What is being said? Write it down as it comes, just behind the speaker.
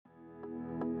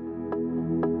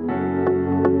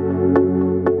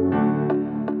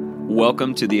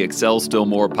Welcome to the Excel Still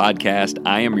More podcast.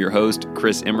 I am your host,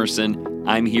 Chris Emerson.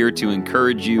 I'm here to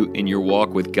encourage you in your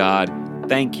walk with God.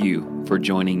 Thank you for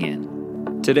joining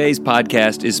in. Today's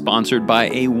podcast is sponsored by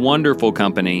a wonderful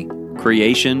company,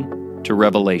 Creation to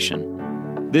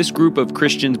Revelation. This group of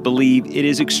Christians believe it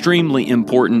is extremely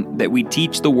important that we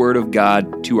teach the Word of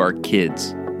God to our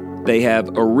kids. They have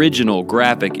original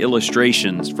graphic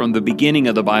illustrations from the beginning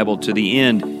of the Bible to the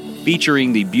end,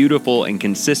 featuring the beautiful and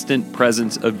consistent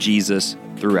presence of Jesus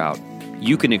throughout.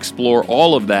 You can explore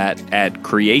all of that at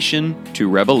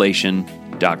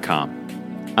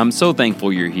creationtorevelation.com. I'm so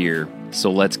thankful you're here,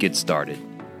 so let's get started.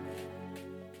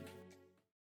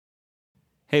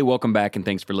 Hey, welcome back and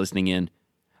thanks for listening in.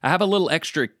 I have a little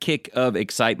extra kick of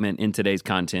excitement in today's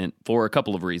content for a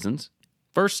couple of reasons.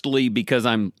 Firstly, because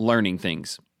I'm learning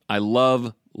things. I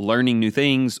love learning new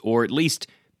things, or at least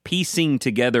piecing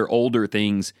together older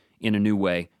things in a new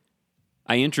way.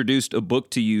 I introduced a book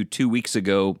to you 2 weeks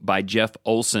ago by Jeff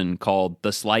Olson called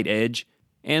The Slight Edge,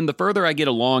 and the further I get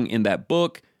along in that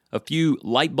book, a few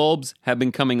light bulbs have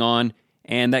been coming on,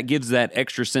 and that gives that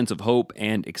extra sense of hope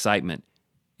and excitement.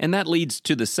 And that leads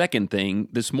to the second thing.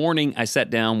 This morning I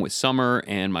sat down with Summer,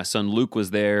 and my son Luke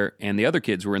was there, and the other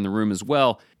kids were in the room as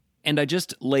well, and I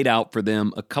just laid out for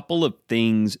them a couple of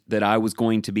things that I was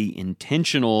going to be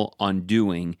intentional on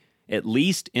doing, at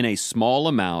least in a small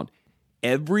amount,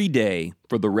 every day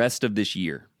for the rest of this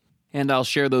year. And I'll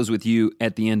share those with you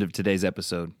at the end of today's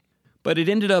episode. But it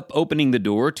ended up opening the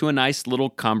door to a nice little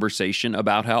conversation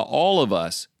about how all of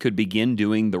us could begin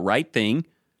doing the right thing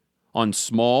on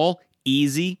small,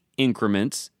 easy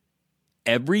increments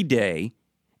every day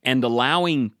and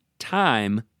allowing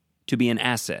time to be an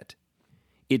asset.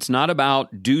 It's not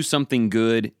about do something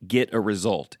good, get a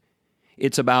result.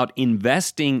 It's about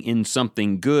investing in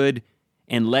something good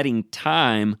and letting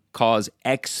time cause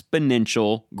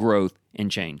exponential growth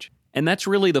and change. And that's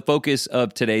really the focus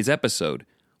of today's episode.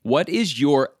 What is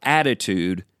your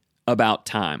attitude about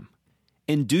time?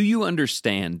 And do you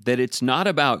understand that it's not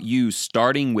about you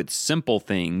starting with simple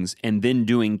things and then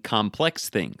doing complex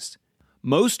things?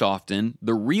 Most often,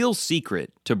 the real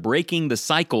secret to breaking the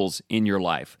cycles in your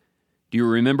life. Do you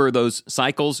remember those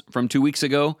cycles from 2 weeks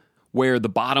ago where the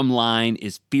bottom line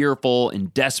is fearful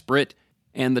and desperate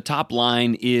and the top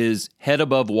line is head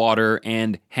above water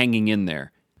and hanging in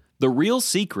there? The real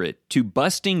secret to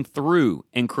busting through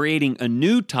and creating a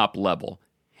new top level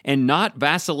and not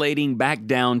vacillating back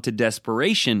down to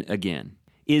desperation again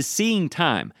is seeing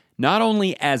time not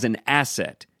only as an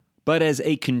asset, but as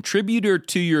a contributor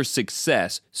to your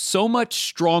success so much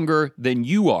stronger than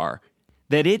you are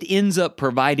that it ends up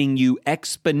providing you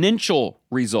exponential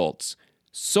results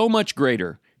so much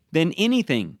greater than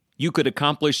anything you could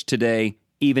accomplish today,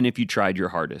 even if you tried your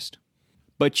hardest.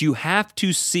 But you have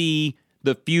to see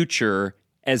the future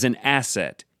as an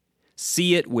asset.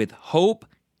 See it with hope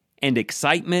and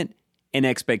excitement and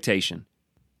expectation.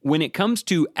 When it comes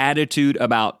to attitude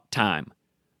about time,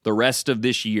 the rest of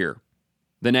this year,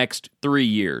 the next 3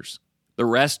 years, the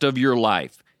rest of your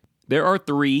life, there are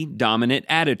 3 dominant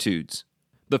attitudes.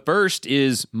 The first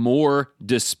is more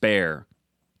despair.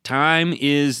 Time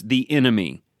is the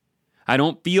enemy. I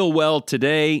don't feel well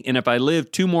today, and if I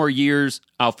live 2 more years,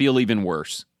 I'll feel even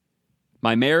worse.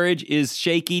 My marriage is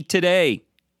shaky today.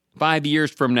 5 years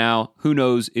from now, who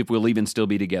knows if we'll even still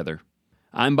be together.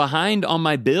 I'm behind on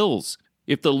my bills.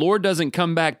 If the Lord doesn't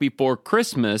come back before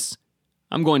Christmas,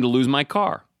 I'm going to lose my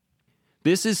car.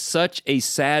 This is such a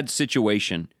sad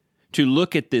situation to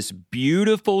look at this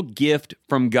beautiful gift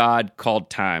from God called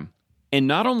time and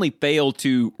not only fail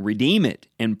to redeem it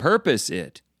and purpose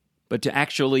it, but to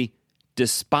actually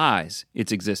despise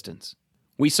its existence.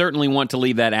 We certainly want to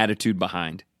leave that attitude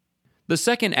behind. The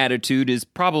second attitude is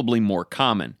probably more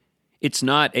common. It's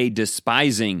not a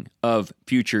despising of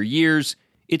future years.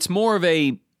 It's more of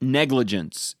a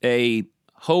negligence, a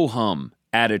ho-hum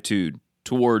attitude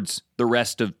towards the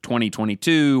rest of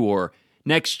 2022 or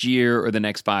next year or the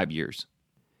next 5 years.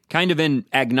 Kind of an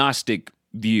agnostic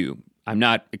view. I'm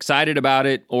not excited about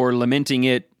it or lamenting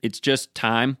it. It's just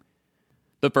time.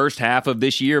 The first half of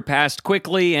this year passed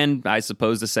quickly, and I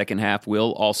suppose the second half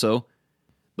will also.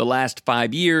 The last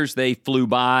 5 years, they flew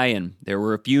by, and there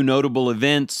were a few notable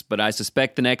events, but I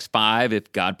suspect the next 5,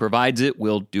 if God provides it,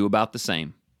 will do about the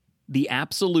same. The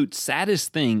absolute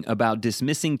saddest thing about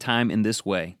dismissing time in this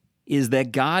way is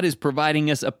that God is providing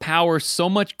us a power so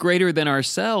much greater than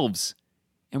ourselves,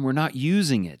 and we're not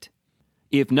using it.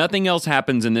 If nothing else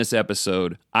happens in this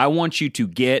episode, I want you to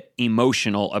get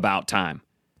emotional about time.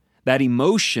 That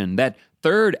emotion, that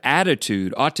third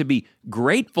attitude ought to be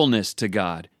gratefulness to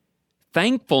God,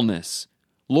 thankfulness,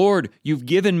 Lord, you've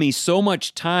given me so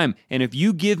much time, and if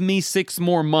you give me 6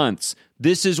 more months,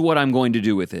 this is what I'm going to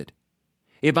do with it.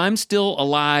 If I'm still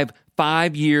alive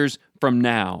 5 years from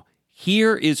now,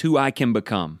 here is who I can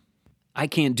become. I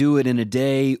can't do it in a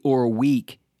day or a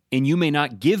week, and you may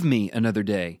not give me another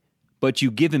day, but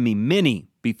you've given me many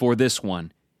before this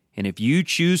one. And if you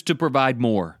choose to provide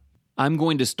more, I'm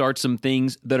going to start some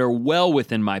things that are well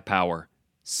within my power,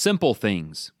 simple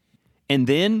things, and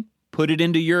then put it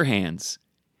into your hands.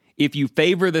 If you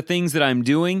favor the things that I'm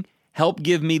doing, help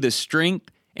give me the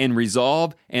strength and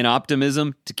resolve and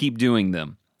optimism to keep doing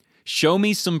them. Show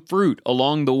me some fruit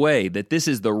along the way that this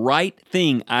is the right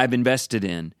thing I've invested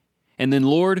in. And then,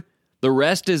 Lord, the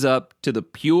rest is up to the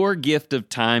pure gift of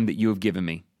time that you have given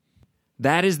me.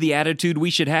 That is the attitude we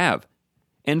should have.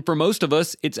 And for most of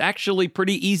us, it's actually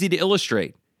pretty easy to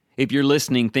illustrate. If you're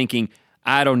listening thinking,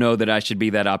 I don't know that I should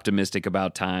be that optimistic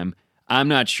about time, I'm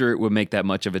not sure it would make that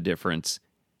much of a difference.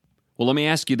 Well, let me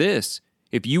ask you this.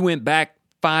 If you went back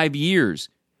 5 years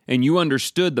and you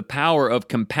understood the power of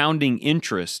compounding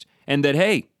interest and that,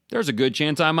 hey, there's a good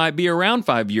chance I might be around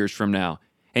 5 years from now,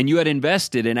 and you had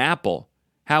invested in Apple,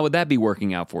 how would that be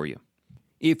working out for you?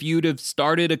 If you'd have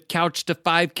started a Couch to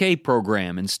 5K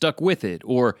program and stuck with it,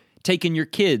 or taken your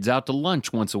kids out to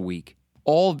lunch once a week,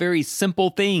 all very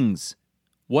simple things,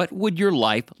 what would your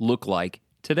life look like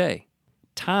today?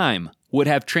 Time would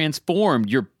have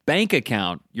transformed your bank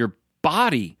account, your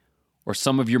body, or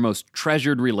some of your most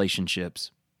treasured relationships.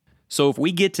 So if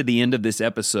we get to the end of this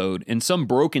episode and some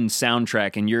broken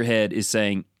soundtrack in your head is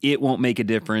saying, it won't make a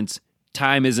difference,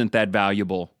 time isn't that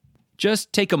valuable,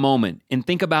 just take a moment and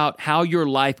think about how your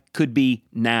life could be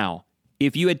now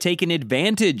if you had taken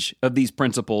advantage of these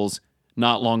principles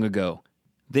not long ago.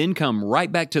 Then come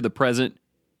right back to the present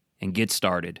and get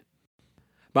started.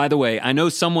 By the way, I know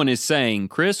someone is saying,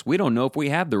 Chris, we don't know if we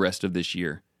have the rest of this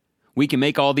year. We can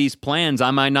make all these plans.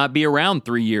 I might not be around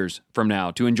 3 years from now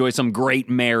to enjoy some great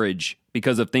marriage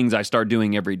because of things I start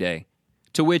doing every day.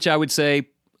 To which I would say,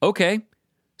 okay,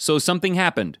 so something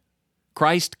happened.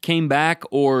 Christ came back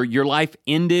or your life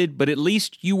ended, but at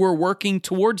least you were working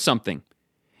towards something.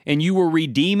 And you were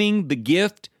redeeming the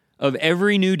gift of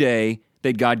every new day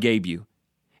that God gave you.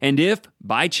 And if,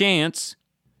 by chance,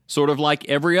 sort of like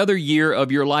every other year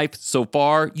of your life so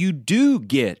far, you do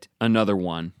get another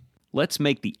one, let's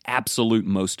make the absolute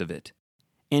most of it.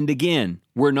 And again,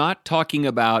 we're not talking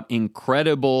about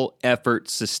incredible effort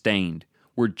sustained.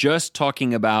 We're just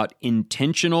talking about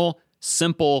intentional,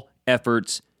 simple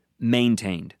efforts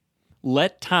maintained.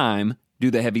 Let time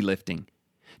do the heavy lifting.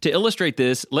 To illustrate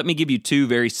this, let me give you 2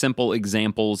 very simple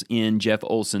examples in Jeff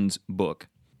Olson's book.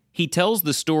 He tells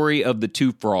the story of the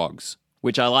 2 frogs,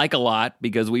 which I like a lot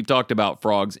because we've talked about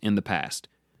frogs in the past.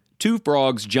 2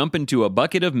 frogs jump into a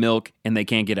bucket of milk and they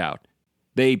can't get out.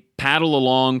 They paddle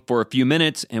along for a few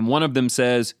minutes and one of them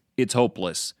says, it's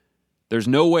hopeless. There's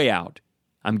no way out.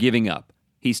 I'm giving up.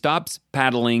 He stops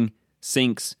paddling,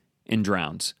 sinks, and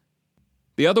drowns.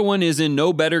 The other one is in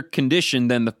no better condition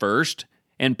than the first,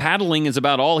 and paddling is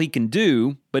about all he can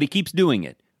do, but he keeps doing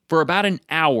it. For about an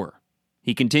hour,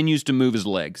 he continues to move his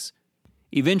legs.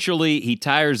 Eventually, he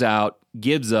tires out,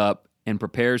 gives up, and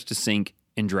prepares to sink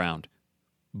and drown.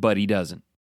 But he doesn't.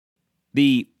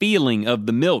 The feeling of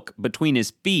the milk between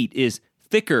his feet is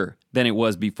thicker than it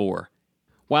was before.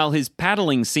 While his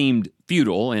paddling seemed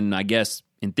futile, and I guess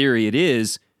in theory it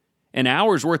is, an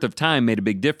hour's worth of time made a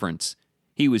big difference.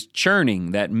 He was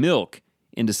churning that milk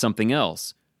into something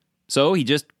else. So he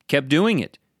just kept doing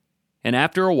it. And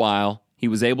after a while, he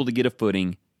was able to get a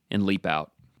footing and leap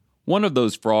out. One of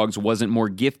those frogs wasn't more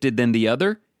gifted than the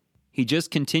other. He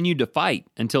just continued to fight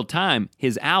until time,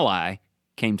 his ally,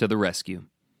 came to the rescue.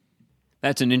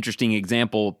 That's an interesting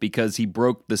example because he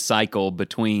broke the cycle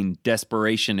between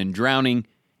desperation and drowning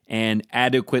and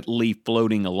adequately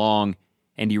floating along,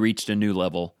 and he reached a new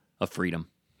level of freedom.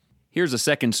 Here's a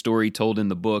second story told in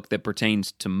the book that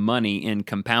pertains to money and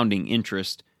compounding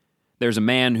interest. There's a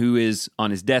man who is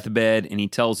on his deathbed, and he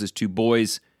tells his 2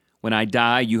 boys, when I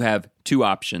die, you have 2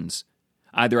 options.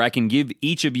 Either I can give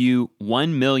each of you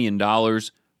 $1 million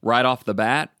right off the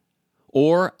bat,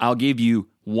 or I'll give you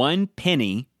 1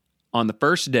 penny on the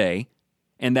first day,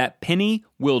 and that penny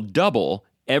will double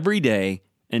every day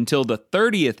until the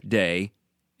 30th day,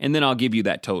 and then I'll give you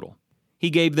that total. He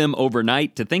gave them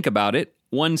overnight to think about it.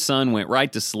 One son went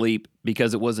right to sleep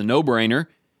because it was a no-brainer,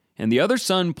 and the other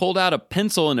son pulled out a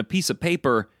pencil and a piece of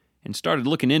paper and started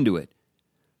looking into it.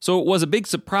 So it was a big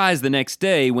surprise the next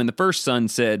day when the first son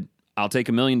said, I'll take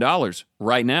 $1 million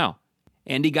right now.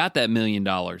 And he got that $1 million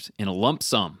in a lump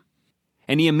sum.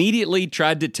 And he immediately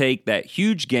tried to take that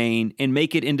huge gain and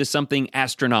make it into something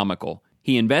astronomical.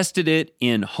 He invested it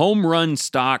in home run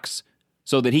stocks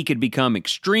so that he could become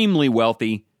extremely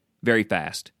wealthy very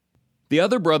fast. The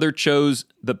other brother chose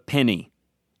the penny,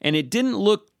 and it didn't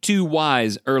look too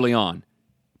wise early on.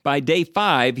 By day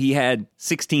 5, he had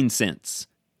 16 cents.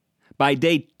 By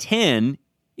day 10,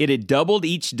 it had doubled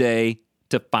each day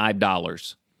to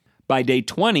 $5. By day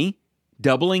 20,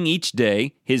 doubling each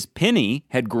day, his penny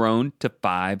had grown to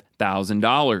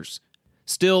 $5,000.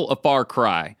 Still a far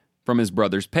cry from his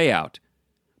brother's payout.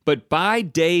 But by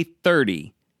day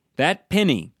 30, that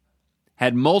penny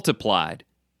had multiplied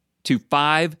to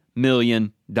 $5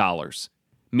 million.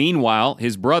 Meanwhile,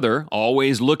 his brother,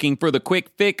 always looking for the quick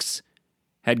fix,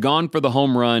 had gone for the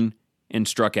home run and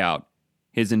struck out.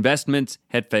 His investments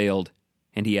had failed,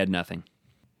 and he had nothing.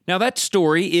 Now, that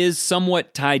story is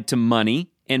somewhat tied to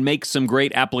money and makes some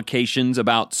great applications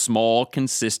about small,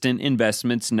 consistent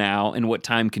investments now and what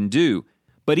time can do.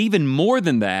 But even more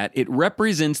than that, it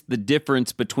represents the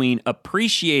difference between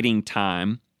appreciating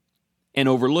time and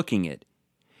overlooking it.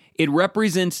 It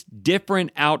represents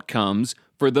different outcomes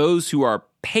for those who are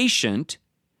patient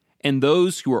and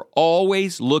those who are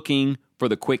always looking for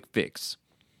the quick fix.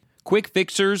 Quick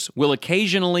fixers will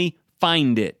occasionally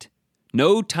find it.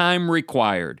 No time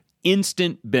required.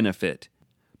 Instant benefit.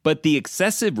 But the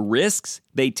excessive risks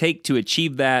they take to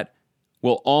achieve that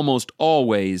will almost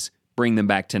always bring them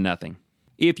back to nothing.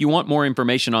 If you want more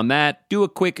information on that, do a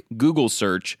quick Google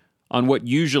search on what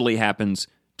usually happens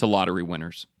to lottery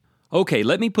winners. Okay,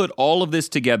 let me put all of this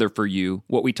together for you,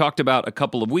 what we talked about a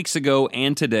couple of weeks ago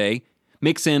and today,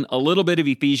 mix in a little bit of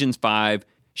Ephesians 5,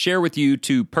 share with you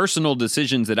 2 personal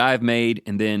decisions that I've made,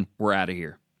 and then we're out of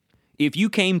here. If you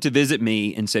came to visit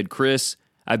me and said, Chris,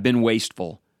 I've been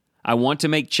wasteful. I want to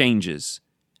make changes.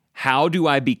 How do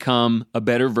I become a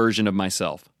better version of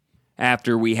myself?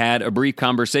 After we had a brief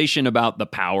conversation about the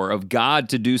power of God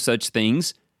to do such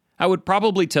things, I would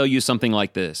probably tell you something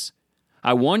like this.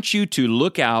 I want you to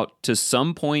look out to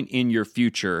some point in your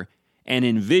future and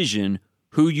envision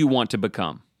who you want to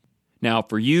become. Now,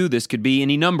 for you, this could be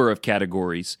any number of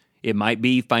categories. It might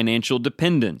be financial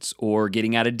dependence or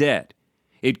getting out of debt.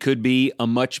 It could be a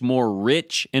much more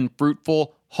rich and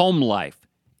fruitful home life.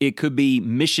 It could be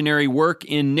missionary work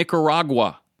in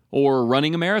Nicaragua or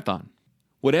running a marathon.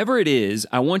 Whatever it is,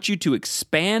 I want you to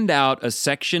expand out a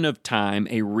section of time,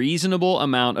 a reasonable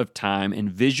amount of time,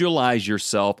 and visualize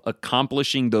yourself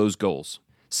accomplishing those goals.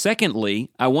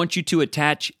 Secondly, I want you to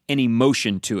attach an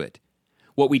emotion to it.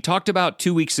 What we talked about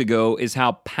 2 weeks ago is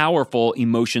how powerful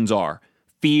emotions are.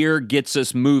 Fear gets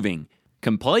us moving.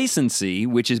 Complacency,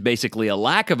 which is basically a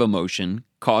lack of emotion,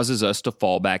 causes us to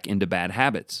fall back into bad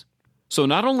habits. So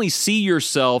not only see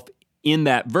yourself in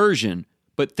that version,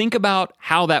 but think about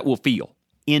how that will feel.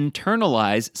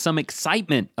 Internalize some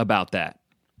excitement about that.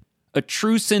 A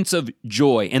true sense of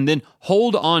joy, and then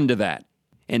hold on to that.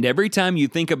 And every time you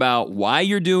think about why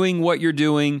you're doing what you're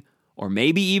doing, or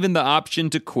maybe even the option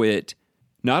to quit,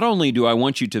 not only do I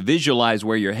want you to visualize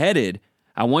where you're headed,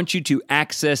 I want you to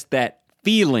access that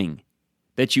feeling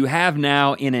that you have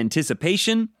now in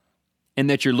anticipation and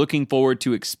that you're looking forward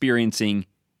to experiencing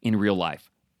in real life.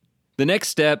 The next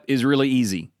step is really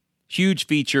easy. Huge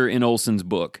feature in Olson's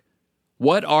book.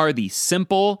 What are the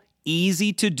simple,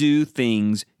 easy-to-do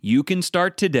things you can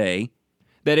start today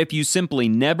that if you simply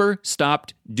never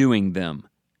stopped doing them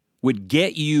would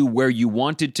get you where you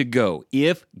wanted to go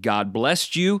if God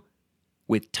blessed you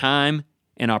with time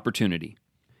and opportunity?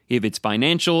 If it's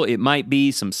financial, it might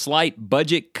be some slight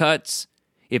budget cuts.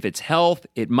 If it's health,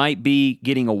 it might be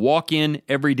getting a walk-in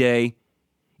every day.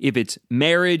 If it's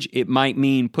marriage, it might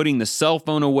mean putting the cell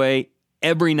phone away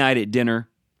every night at dinner.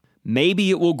 Maybe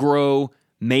it will grow,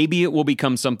 maybe it will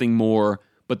become something more,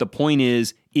 but the point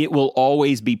is, it will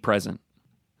always be present.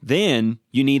 Then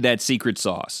you need that secret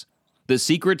sauce. The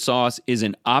secret sauce is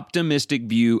an optimistic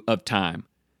view of time.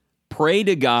 Pray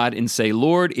to God and say,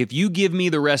 Lord, if you give me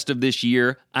the rest of this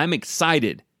year, I'm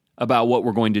excited about what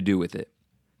we're going to do with it.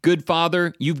 Good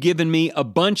Father, you've given me a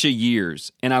bunch of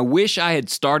years, and I wish I had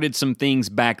started some things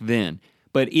back then.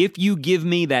 But if you give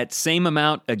me that same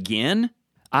amount again,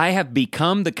 I have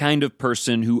become the kind of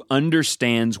person who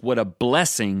understands what a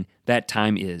blessing that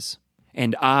time is.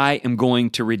 And I am going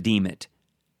to redeem it.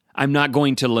 I'm not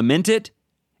going to lament it,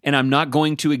 and I'm not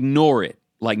going to ignore it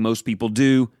like most people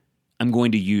do. I'm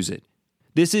going to use it.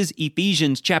 This is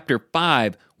Ephesians chapter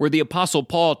 5, where the Apostle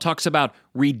Paul talks about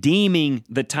redeeming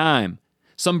the time.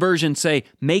 Some versions say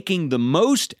making the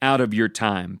most out of your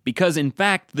time, because in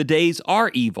fact the days are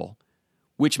evil,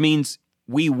 which means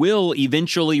we will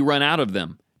eventually run out of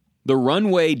them. The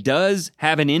runway does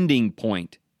have an ending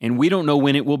point, and we don't know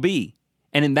when it will be.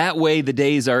 And in that way, the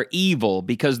days are evil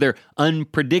because they're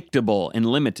unpredictable and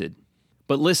limited.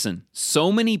 But listen,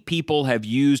 so many people have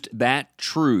used that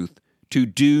truth to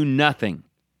do nothing.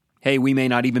 Hey, we may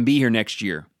not even be here next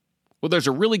year. Well, there's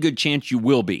a really good chance you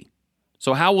will be.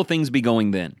 So how will things be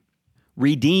going then?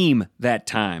 Redeem that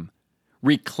time.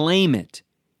 Reclaim it.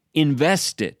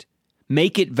 Invest it.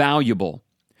 Make it valuable.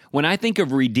 When I think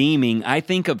of redeeming, I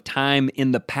think of time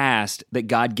in the past that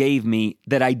God gave me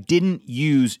that I didn't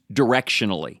use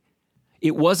directionally.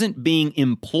 It wasn't being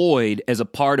employed as a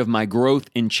part of my growth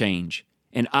and change.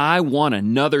 And I want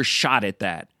another shot at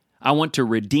that. I want to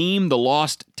redeem the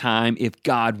lost time if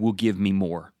God will give me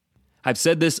more. I've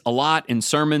said this a lot in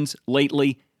sermons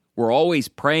lately. We're always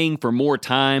praying for more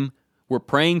time. We're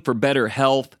praying for better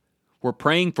health. We're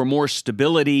praying for more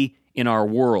stability in our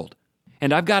world.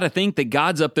 And I've got to think that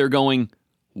God's up there going,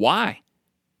 why?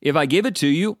 If I give it to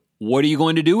you, what are you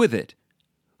going to do with it?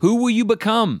 Who will you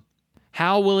become?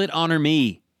 How will it honor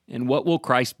me? And what will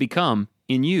Christ become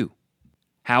in you?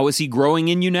 How is he growing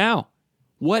in you now?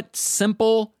 What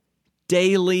simple,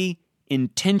 daily,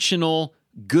 intentional,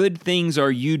 good things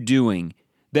are you doing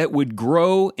that would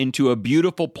grow into a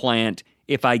beautiful plant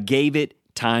if I gave it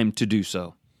time to do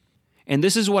so? And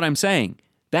this is what I'm saying.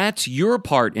 That's your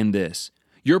part in this.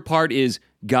 Your part is,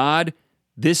 God,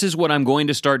 this is what I'm going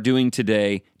to start doing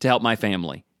today to help my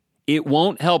family. It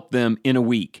won't help them in a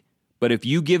week, but if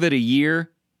you give it a year,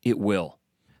 it will.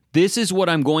 This is what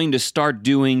I'm going to start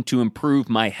doing to improve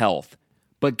my health.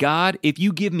 But God, if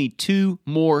you give me 2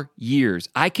 more years,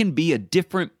 I can be a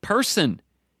different person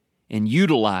and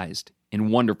utilized in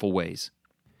wonderful ways.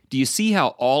 Do you see how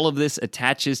all of this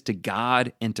attaches to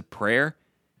God and to prayer?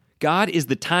 God is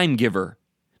the time giver,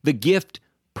 the gift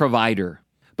provider.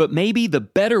 But maybe the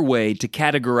better way to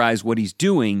categorize what he's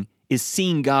doing is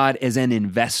seeing God as an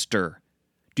investor.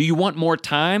 Do you want more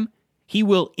time? He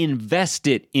will invest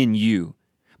it in you.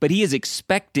 But he is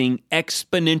expecting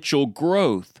exponential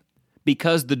growth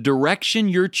because the direction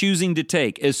you're choosing to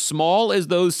take, as small as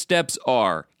those steps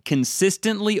are,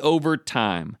 consistently over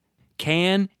time,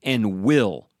 can and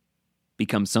will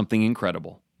become something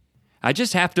incredible. I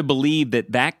just have to believe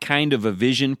that that kind of a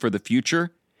vision for the future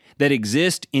that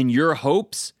exists in your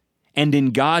hopes and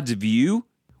in God's view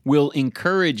will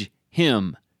encourage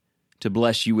him to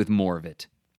bless you with more of it.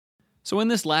 So in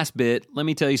this last bit, let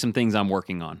me tell you some things I'm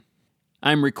working on.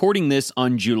 I'm recording this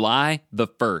on July the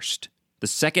 1st. The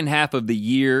second half of the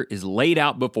year is laid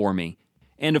out before me.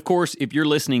 And of course, if you're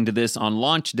listening to this on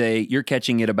launch day, you're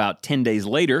catching it about 10 days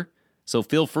later. So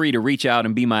feel free to reach out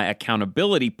and be my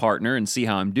accountability partner and see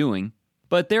how I'm doing.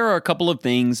 But there are a couple of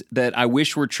things that I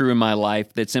wish were true in my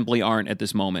life that simply aren't at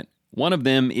this moment. One of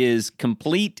them is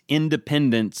complete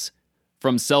independence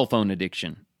from cell phone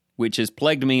addiction, which has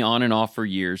plagued me on and off for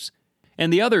years.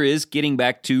 And the other is getting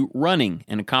back to running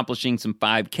and accomplishing some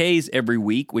 5Ks every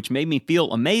week, which made me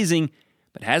feel amazing,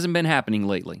 but hasn't been happening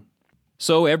lately.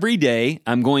 So every day,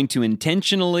 I'm going to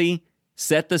intentionally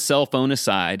set the cell phone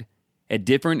aside at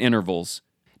different intervals.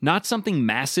 Not something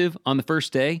massive on the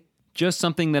first day, just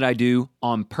something that I do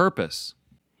on purpose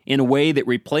in a way that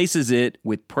replaces it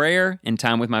with prayer and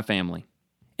time with my family.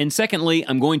 And secondly,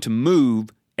 I'm going to move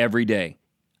every day.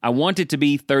 I want it to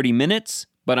be 30 minutes,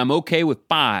 but I'm okay with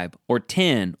 5 or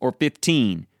 10 or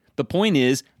 15. The point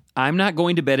is, I'm not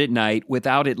going to bed at night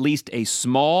without at least a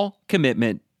small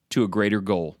commitment to a greater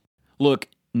goal. Look,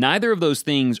 neither of those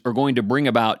things are going to bring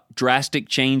about drastic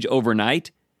change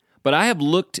overnight, but I have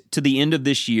looked to the end of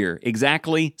this year,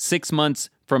 exactly 6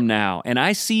 months from now, and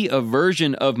I see a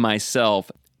version of myself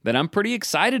that I'm pretty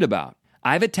excited about.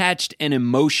 I've attached an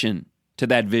emotion to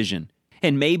that vision.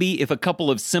 And maybe if a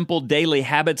couple of simple daily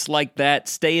habits like that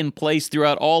stay in place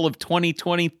throughout all of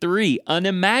 2023,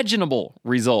 unimaginable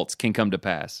results can come to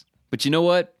pass. But you know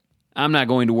what? I'm not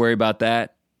going to worry about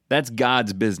that. That's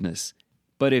God's business.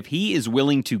 But if He is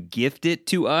willing to gift it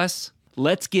to us,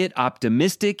 let's get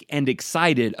optimistic and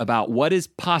excited about what is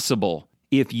possible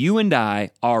if you and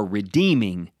I are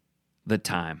redeeming the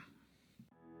time.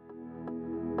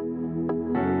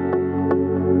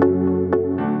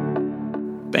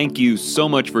 Thank you so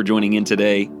much for joining in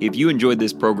today. If you enjoyed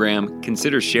this program,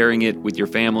 consider sharing it with your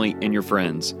family and your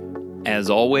friends. As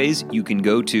always, you can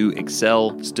go to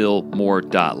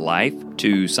excelstillmore.life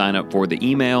to sign up for the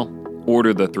email,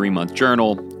 order the 3-month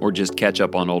journal, or just catch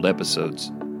up on old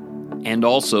episodes. And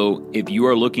also, if you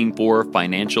are looking for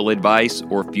financial advice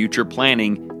or future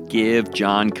planning, give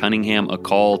John Cunningham a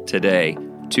call today,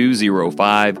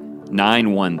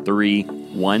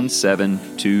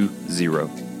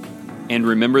 205-913-1720. And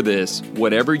remember this,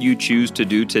 whatever you choose to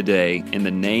do today, in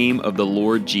the name of the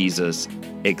Lord Jesus,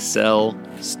 excel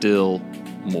still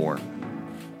more.